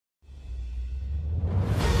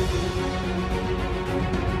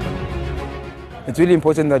it's really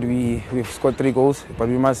important that we've scored 3 goals, but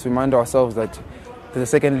we must remind ourselves that there's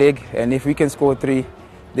a second leg, and if we can score 3,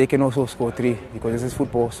 they can also score 3, because this is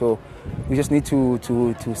football. So we just need to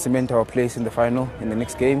cement our place in the final, in the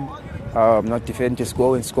next game. Not defend, just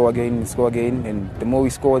go and score again and score again. And the more we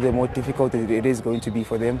score, the more difficult it is going to be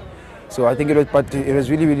for them. So I think it was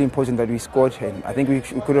really, really important that we scored, and I think we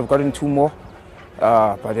could have gotten 2 more.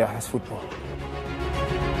 But yeah, it's football.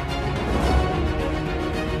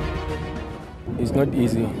 It's not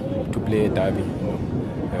easy to play a derby,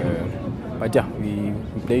 but yeah, we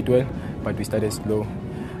played well, but we started slow.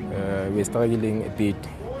 We were struggling a bit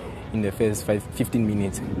in the first 15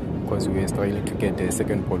 minutes because we were struggling to get the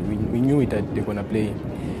second ball. We knew that they're gonna play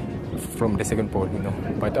from the second ball,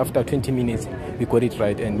 But after 20 minutes, we got it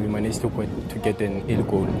right and we managed to get an early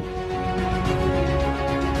goal.